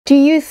Do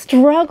you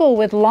struggle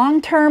with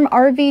long-term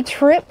RV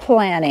trip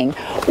planning?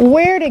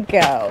 Where to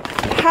go?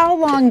 How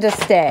long to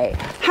stay?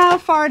 How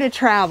far to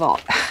travel?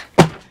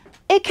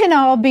 It can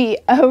all be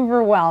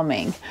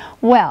overwhelming.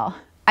 Well,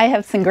 I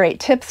have some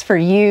great tips for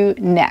you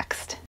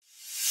next.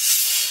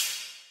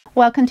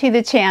 Welcome to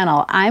the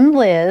channel. I'm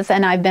Liz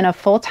and I've been a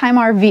full-time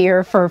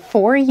RVer for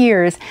 4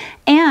 years,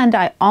 and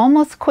I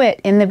almost quit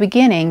in the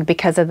beginning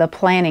because of the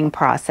planning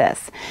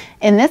process.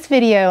 In this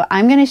video,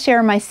 I'm going to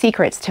share my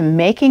secrets to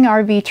making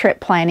RV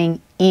trip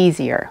planning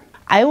easier.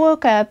 I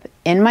woke up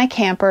in my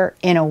camper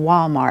in a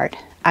Walmart.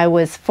 I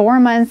was 4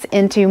 months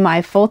into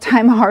my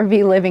full-time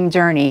RV living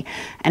journey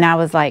and I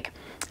was like,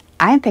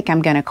 I think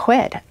I'm going to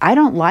quit. I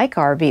don't like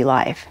RV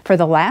life. For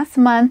the last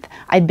month,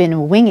 I'd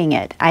been winging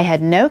it. I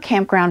had no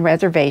campground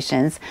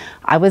reservations.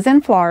 I was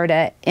in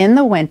Florida in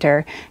the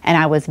winter, and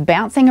I was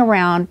bouncing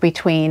around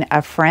between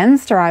a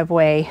friend's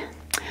driveway,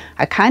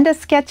 a kind of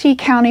sketchy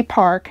county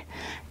park,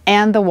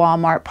 and the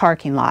Walmart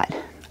parking lot.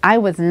 I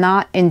was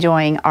not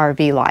enjoying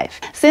RV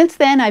life. Since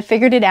then, I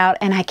figured it out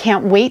and I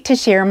can't wait to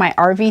share my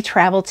RV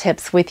travel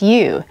tips with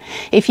you.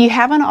 If you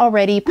haven't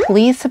already,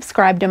 please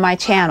subscribe to my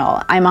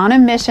channel. I'm on a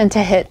mission to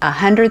hit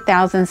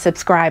 100,000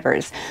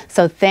 subscribers.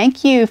 So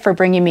thank you for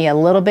bringing me a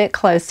little bit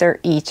closer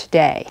each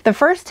day. The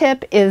first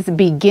tip is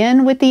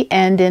begin with the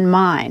end in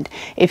mind.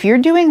 If you're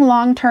doing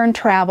long-term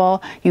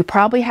travel, you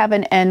probably have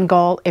an end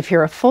goal. If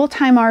you're a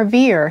full-time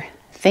RVer,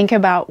 think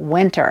about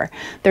winter.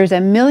 There's a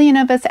million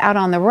of us out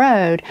on the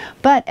road,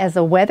 but as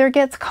the weather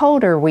gets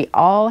colder, we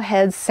all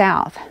head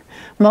south.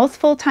 Most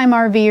full-time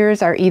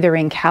RVers are either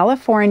in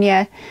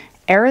California,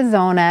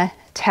 Arizona,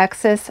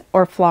 Texas,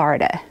 or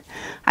Florida.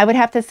 I would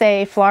have to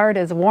say Florida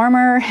is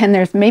warmer and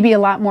there's maybe a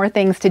lot more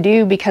things to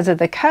do because of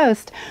the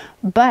coast,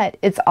 but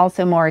it's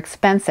also more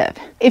expensive.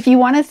 If you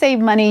want to save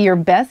money, your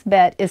best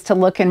bet is to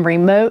look in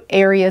remote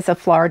areas of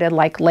Florida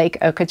like Lake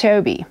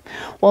Okeechobee.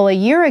 Well, a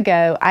year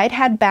ago, I'd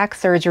had back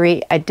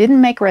surgery, I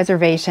didn't make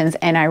reservations,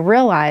 and I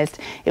realized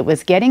it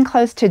was getting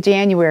close to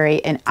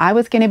January and I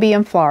was going to be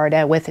in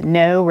Florida with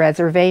no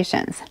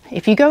reservations.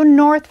 If you go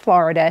North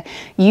Florida,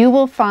 you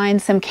will find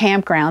some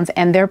campgrounds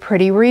and they're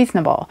pretty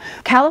reasonable.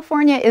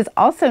 California is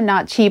also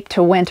not cheap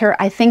to winter.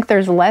 I think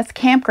there's less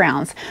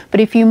campgrounds, but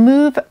if you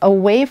move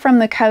away from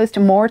the coast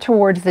more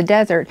towards the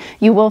desert,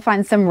 you will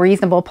find some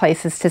reasonable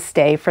places to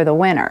stay for the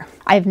winter.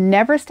 I've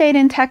never stayed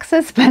in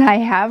Texas, but I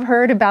have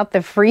heard about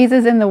the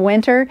freezes in the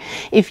winter.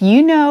 If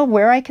you know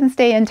where I can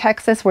stay in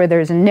Texas where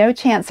there's no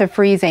chance of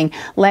freezing,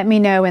 let me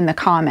know in the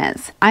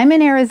comments. I'm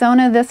in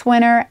Arizona this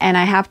winter and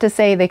I have to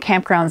say the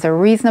campgrounds are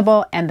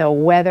reasonable and the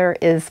weather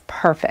is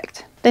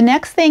perfect. The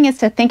next thing is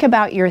to think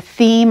about your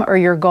theme or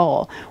your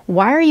goal.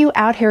 Why are you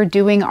out here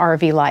doing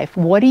RV life?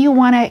 What do you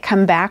want to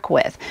come back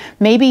with?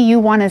 Maybe you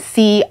want to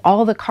see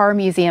all the car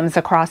museums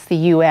across the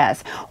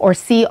US or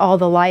see all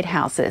the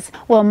lighthouses.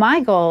 Well, my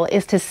goal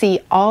is to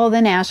see all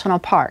the national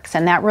parks,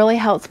 and that really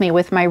helps me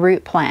with my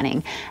route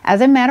planning.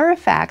 As a matter of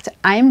fact,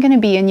 I'm going to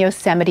be in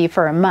Yosemite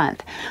for a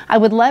month. I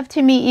would love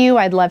to meet you.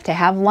 I'd love to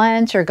have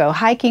lunch or go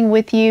hiking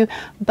with you,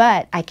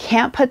 but I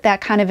can't put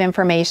that kind of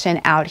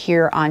information out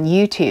here on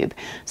YouTube.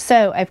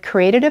 So I've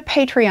created a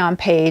Patreon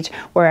page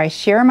where I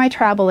share my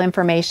travel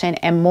information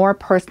and more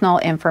personal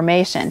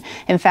information.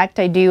 In fact,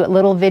 I do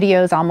little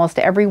videos almost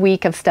every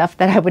week of stuff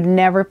that I would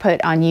never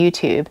put on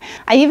YouTube.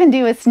 I even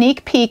do a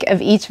sneak peek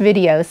of each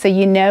video so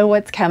you know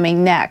what's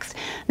coming next.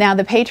 Now,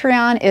 the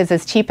Patreon is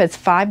as cheap as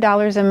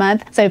 $5 a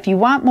month, so if you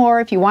want more,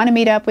 if you want to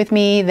meet up with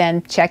me,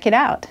 then check it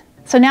out.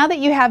 So now that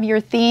you have your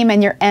theme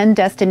and your end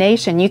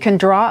destination, you can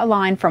draw a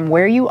line from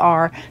where you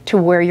are to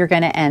where you're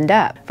going to end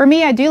up. For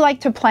me, I do like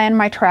to plan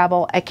my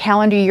travel a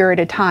calendar year at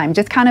a time,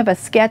 just kind of a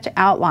sketch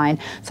outline,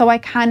 so I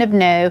kind of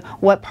know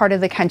what part of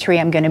the country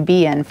I'm going to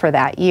be in for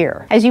that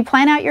year. As you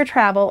plan out your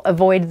travel,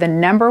 avoid the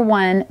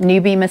 #1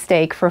 newbie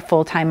mistake for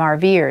full-time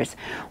RVers.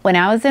 When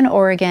I was in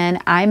Oregon,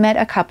 I met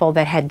a couple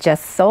that had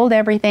just sold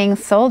everything,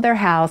 sold their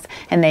house,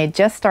 and they had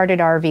just started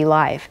RV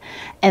life.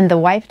 And the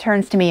wife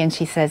turns to me and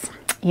she says,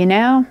 you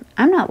know,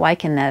 I'm not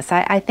liking this.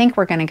 I think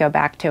we're going to go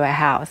back to a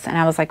house. And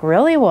I was like,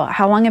 really? Well,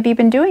 how long have you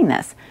been doing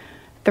this?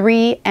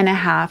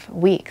 3.5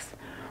 weeks.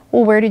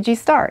 Well, where did you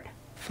start?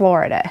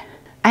 Florida.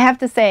 I have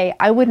to say,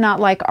 I would not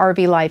like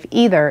RV life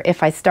either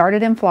if I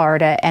started in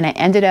Florida and I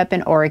ended up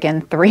in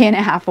Oregon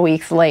 3.5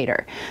 weeks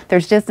later.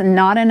 There's just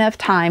not enough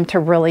time to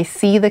really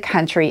see the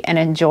country and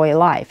enjoy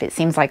life. It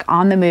seems like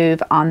on the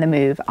move, on the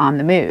move, on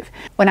the move.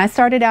 When I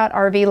started out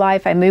RV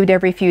life, I moved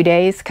every few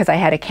days because I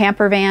had a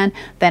camper van,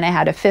 then I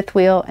had a fifth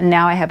wheel, and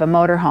now I have a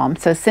motorhome.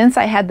 So since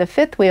I had the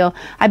fifth wheel,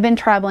 I've been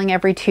traveling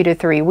every 2 to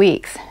 3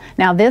 weeks.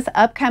 Now this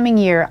upcoming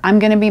year, I'm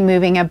going to be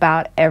moving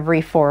about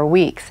every 4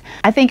 weeks.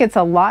 I think it's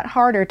a lot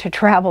harder to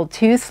travel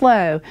too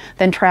slow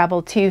than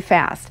travel too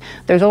fast.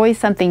 There's always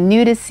something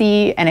new to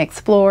see and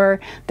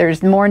explore.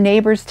 There's more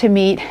neighbors to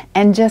meet,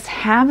 and just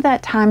have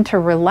that time to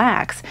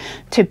relax,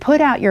 to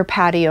put out your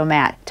patio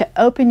mat, to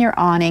open your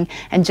awning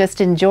and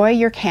just enjoy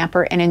your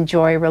camper and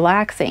enjoy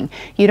relaxing.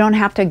 You don't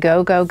have to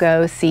go,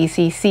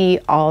 see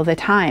all the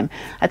time.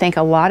 I think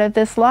a lot of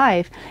this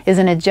life is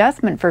an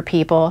adjustment for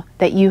people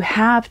that you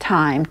have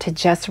time to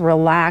just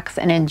relax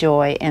and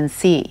enjoy and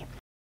see.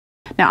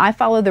 Now, I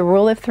follow the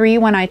rule of 3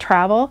 when I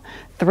travel: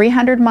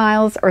 300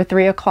 miles or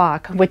 3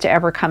 o'clock,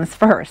 whichever comes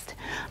first.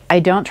 I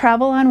don't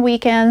travel on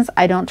weekends.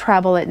 I don't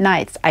travel at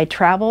nights. I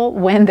travel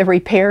when the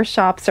repair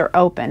shops are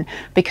open,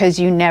 because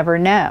you never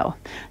know.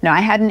 Now,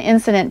 I had an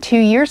incident 2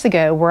 years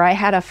ago where I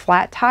had a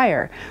flat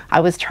tire.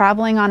 I was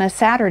traveling on a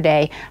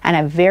Saturday and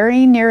I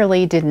very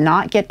nearly did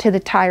not get to the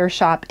tire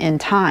shop in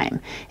time.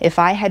 If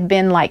I had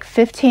been like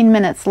 15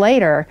 minutes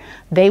later,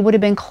 they would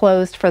have been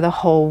closed for the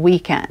whole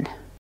weekend.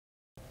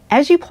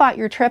 As you plot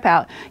your trip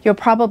out, you'll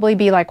probably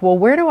be like, well,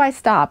 where do I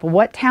stop?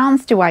 What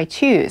towns do I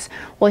choose?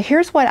 Well,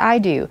 here's what I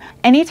do.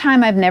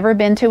 Anytime I've never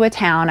been to a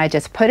town, I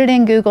just put it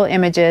in Google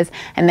Images,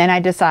 and then I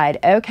decide,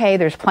 okay,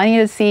 there's plenty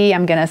to see,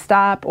 I'm gonna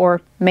stop,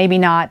 or maybe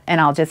not, and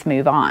I'll just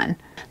move on.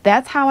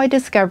 That's how I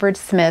discovered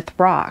Smith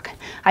Rock.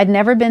 I'd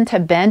never been to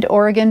Bend,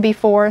 Oregon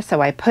before,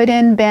 so I put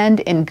in Bend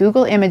in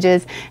Google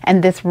Images,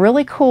 and this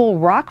really cool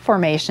rock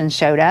formation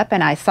showed up,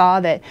 and I saw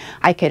that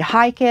I could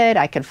hike it,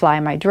 I could fly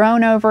my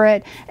drone over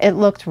it. It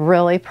looked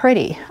really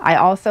pretty. I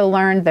also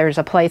learned there's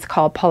a place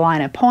called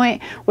Paulina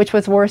Point, which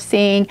was worth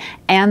seeing,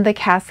 and the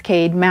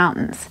Cascade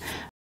Mountains.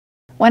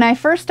 When I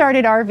first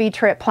started RV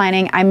trip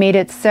planning, I made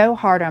it so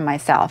hard on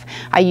myself.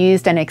 I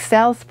used an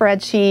Excel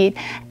spreadsheet,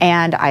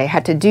 and I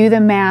had to do the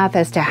math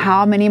as to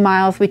how many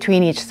miles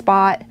between each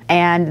spot,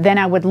 and then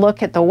I would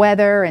look at the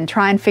weather and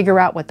try and figure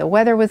out what the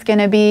weather was going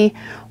to be.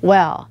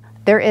 Well,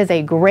 there is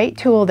a great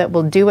tool that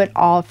will do it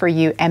all for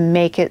you and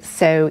make it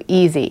so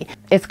easy.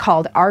 It's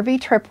called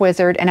RV Trip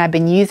Wizard, and I've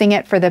been using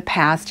it for the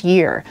past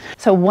year.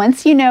 So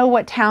once you know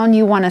what town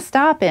you want to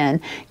stop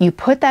in, you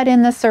put that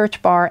in the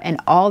search bar and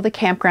all the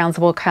campgrounds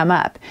will come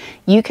up.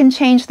 You can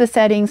change the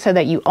settings so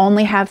that you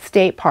only have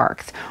state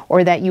parks,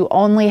 or that you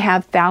only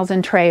have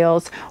 1,000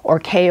 trails or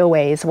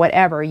KOAs,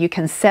 whatever. You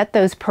can set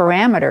those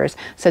parameters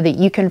so that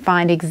you can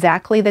find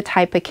exactly the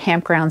type of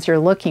campgrounds you're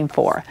looking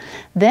for.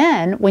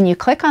 Then when you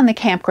click on the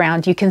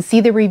campground, you can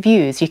see the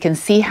reviews, you can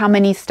see how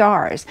many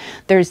stars.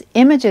 There's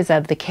images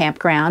of the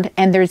campground,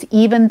 and there's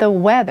even the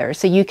weather,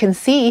 so you can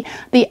see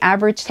the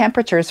average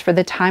temperatures for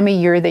the time of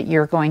year that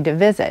you're going to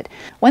visit.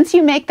 Once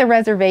you make the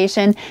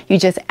reservation, you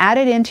just add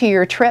it into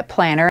your trip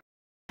planner.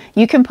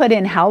 You can put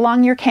in how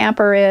long your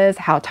camper is,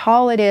 how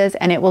tall it is,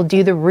 and it will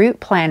do the route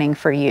planning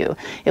for you.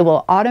 It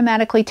will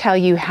automatically tell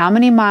you how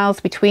many miles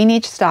between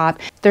each stop.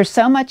 There's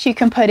so much you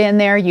can put in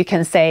there. You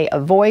can say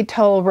avoid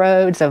toll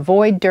roads,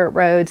 avoid dirt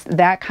roads,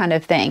 that kind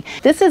of thing.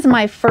 This is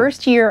my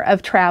first year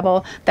of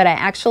travel that I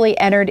actually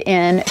entered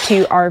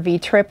into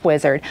RV Trip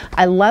Wizard.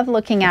 I love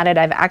looking at it.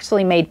 I've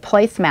actually made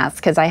placemats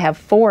because I have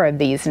 4 of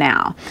these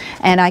now.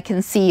 And I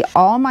can see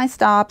all my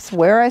stops,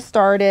 where I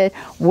started,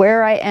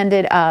 where I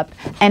ended up,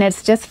 and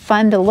it's just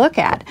fun to look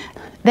at.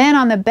 Then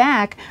on the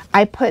back,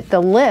 I put the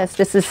list.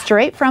 This is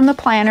straight from the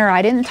planner.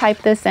 I didn't type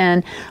this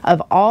in,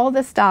 of all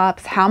the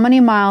stops, how many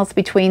miles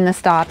between the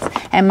stops,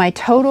 and my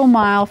total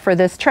mile for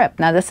this trip.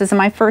 Now, this is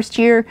my first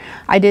year.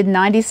 I did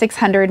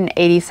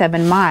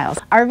 9,687 miles.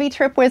 RV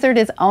Trip Wizard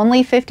is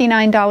only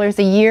 $59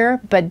 a year,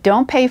 but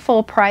don't pay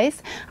full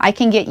price. I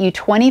can get you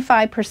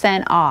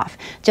 25% off.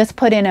 Just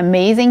put in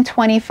Amazing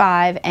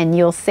 25 and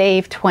you'll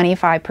save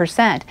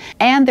 25%.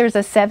 And there's a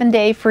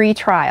 7-day free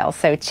trial,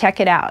 so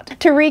check it out.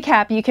 To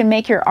recap, you can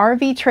make your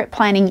RV trip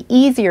planning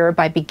easier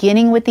by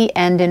beginning with the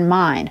end in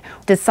mind.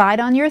 Decide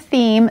on your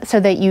theme so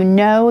that you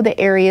know the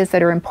areas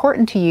that are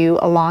important to you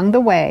along the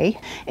way.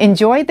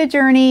 Enjoy the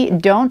journey.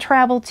 Don't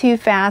travel too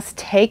fast.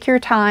 Take your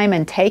time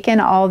and take in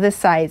all the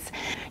sights.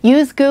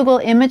 Use Google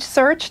image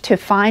search to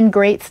find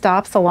great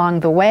stops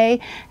along the way,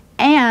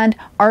 and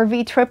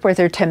RV Trip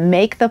Wizard to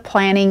make the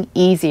planning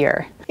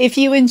easier. If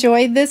you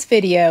enjoyed this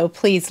video,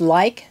 please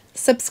like,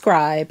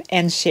 subscribe,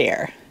 and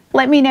share.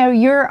 Let me know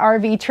your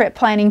RV trip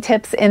planning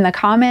tips in the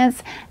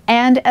comments.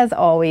 And as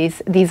always,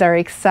 these are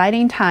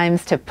exciting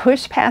times to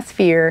push past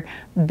fear,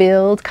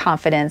 build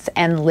confidence,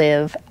 and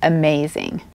live amazing.